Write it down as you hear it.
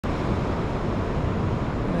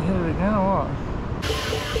again or what?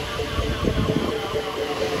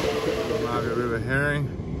 Margaret River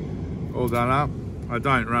herring, all done up. I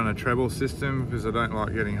don't run a treble system because I don't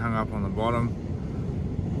like getting hung up on the bottom.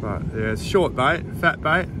 But yeah, it's short bait, fat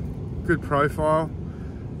bait, good profile.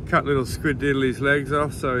 Cut little squid diddly's legs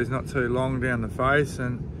off so he's not too long down the face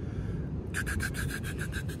and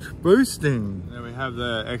boosting. Then we have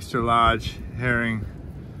the extra large herring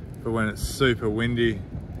for when it's super windy.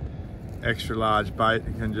 Extra large bait,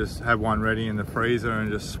 you can just have one ready in the freezer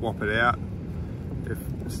and just swap it out. If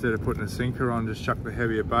instead of putting a sinker on, just chuck the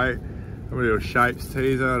heavier bait. A little shapes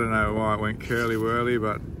teaser, I don't know why it went curly whirly,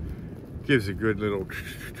 but gives a good little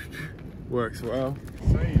works well.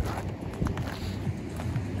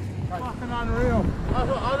 Fucking unreal. I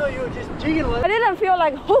thought you were just jigging it. I didn't feel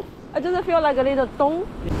like hoof. I just feel like a little dong.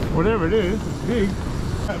 Whatever it is, it's big.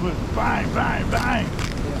 That was bang, bang, bang.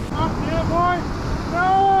 Yeah. Up there, boy.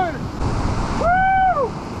 No! Woo!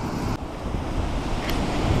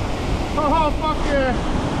 Oh, fuck yeah.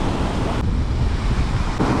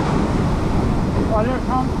 Oh, there it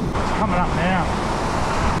comes. It's coming up now.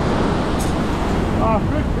 Oh,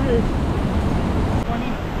 good fish. 20.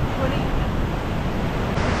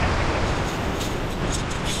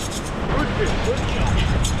 Good fish, good shot.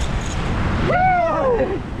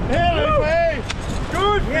 Woo! Yeah,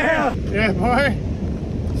 good fish. Yeah, boy.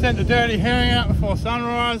 Sent the dirty herring out before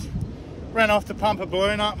sunrise. Ran off to pump a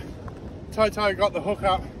balloon up. Toto got the hook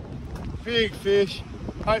up. Big fish.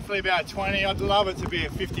 Hopefully about 20. I'd love it to be a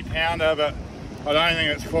 50 pounder, but I don't think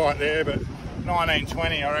it's quite there, but 19,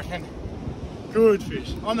 20 I reckon. Good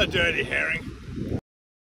fish on the dirty herring.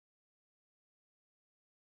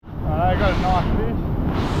 I got a nice fish.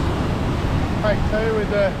 Take two with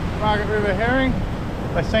the Margaret River herring.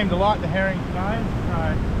 They seem to like the herring today,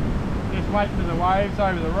 so just wait for the waves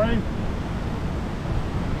over the reef.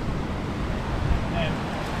 And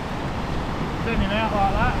send him out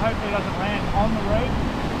like that. Hopefully he doesn't land on the reef.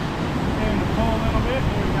 Get him to pull a little bit.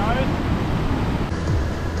 Here he goes.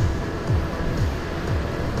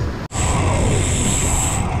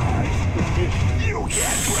 You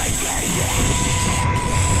can't break me!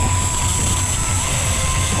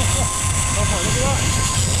 Oh, look at that!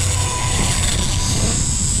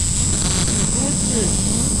 Good fish!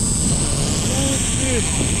 Good fish!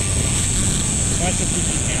 That's a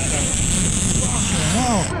 50 pounder.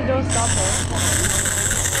 Wow! Don't stop it.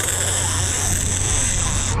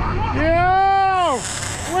 Yo!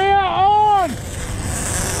 We are on!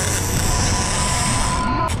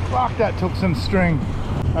 Fuck, that took some string.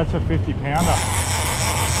 That's a 50 pounder.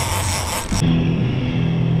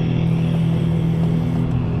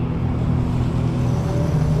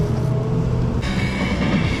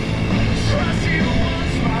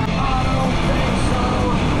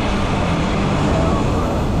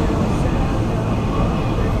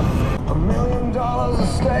 $1 million a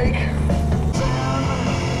stake.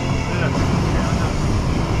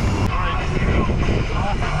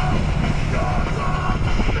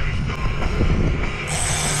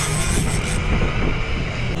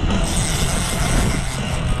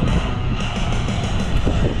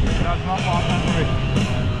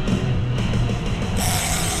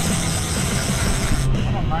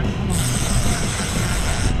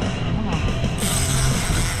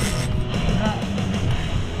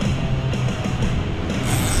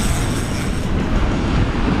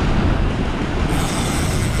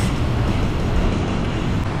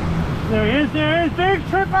 There he is, big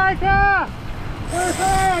trip maker!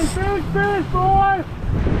 Big fish, boy!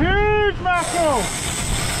 Huge mackerel!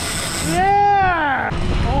 Yeah!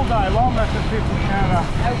 All day long, that's a 50 pounder.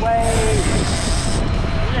 No way.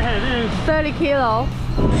 Yeah, it is. 30 kilos.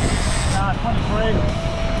 Nah, 23.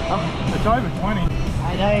 Oh, it's over 20.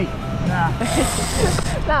 18. Nah.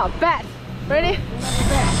 Now, bet. Ready?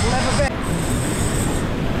 We'll have a bet.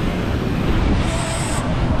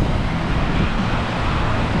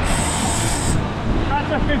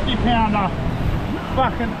 That's a 50 pounder.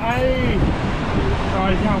 Fucking A. So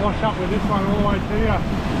he's going to wash up with this one all the way to you.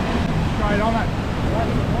 Straight on it.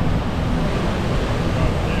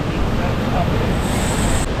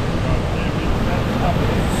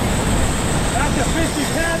 That's a 50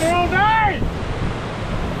 pounder all day!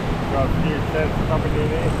 Got a few sets something in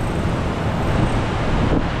there.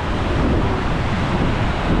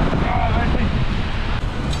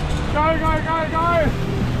 Go, go, go, go!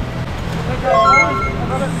 Take that line, I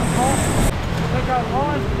got it in the pot. Take that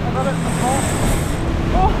line, I got it in the pot.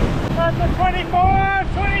 Oh, that's a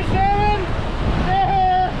 25, 27!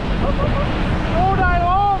 Yeah! All day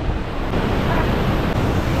long!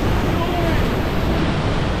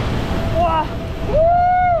 Wow!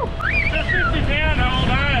 Woo! It's a 50 pounder all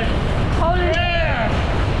day! Holy! Yeah!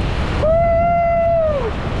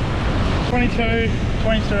 22,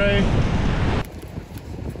 23.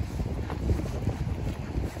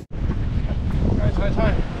 Go.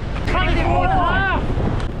 24.5.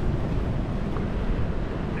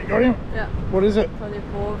 You got him? Yeah. What is it?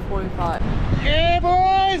 24.45. Yeah,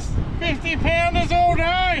 boys! 50 pounders all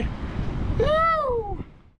day! Woo!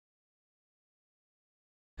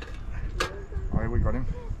 Oh, we got him.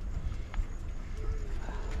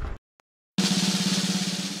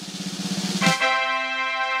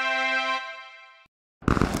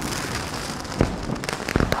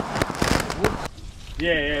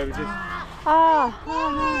 Yeah, we just... Ah.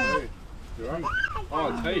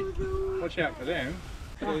 Oh, teeth. Watch out for them.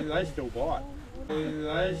 They still bite.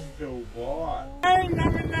 They still bite. Hey,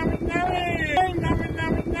 nummy.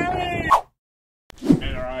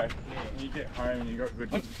 Alright, you get home and you got good.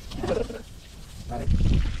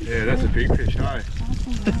 Yeah, that's a big fish, hey?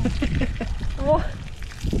 What?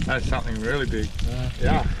 That's something really big.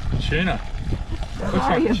 Yeah, tuna. Looks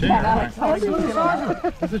like a tuna. Hey?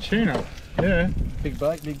 It's a tuna. Yeah. Big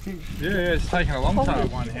bait, big fish. Yeah, it's taking a long time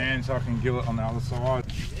with one hand so I can gill it on the other side.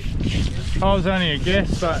 I was only a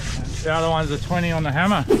guess, but the other one's a 20 on the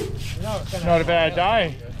hammer. Not a bad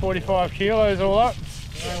day. 45 kilos all up.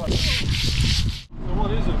 So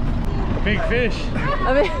what is it? Big fish.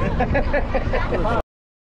 I mean.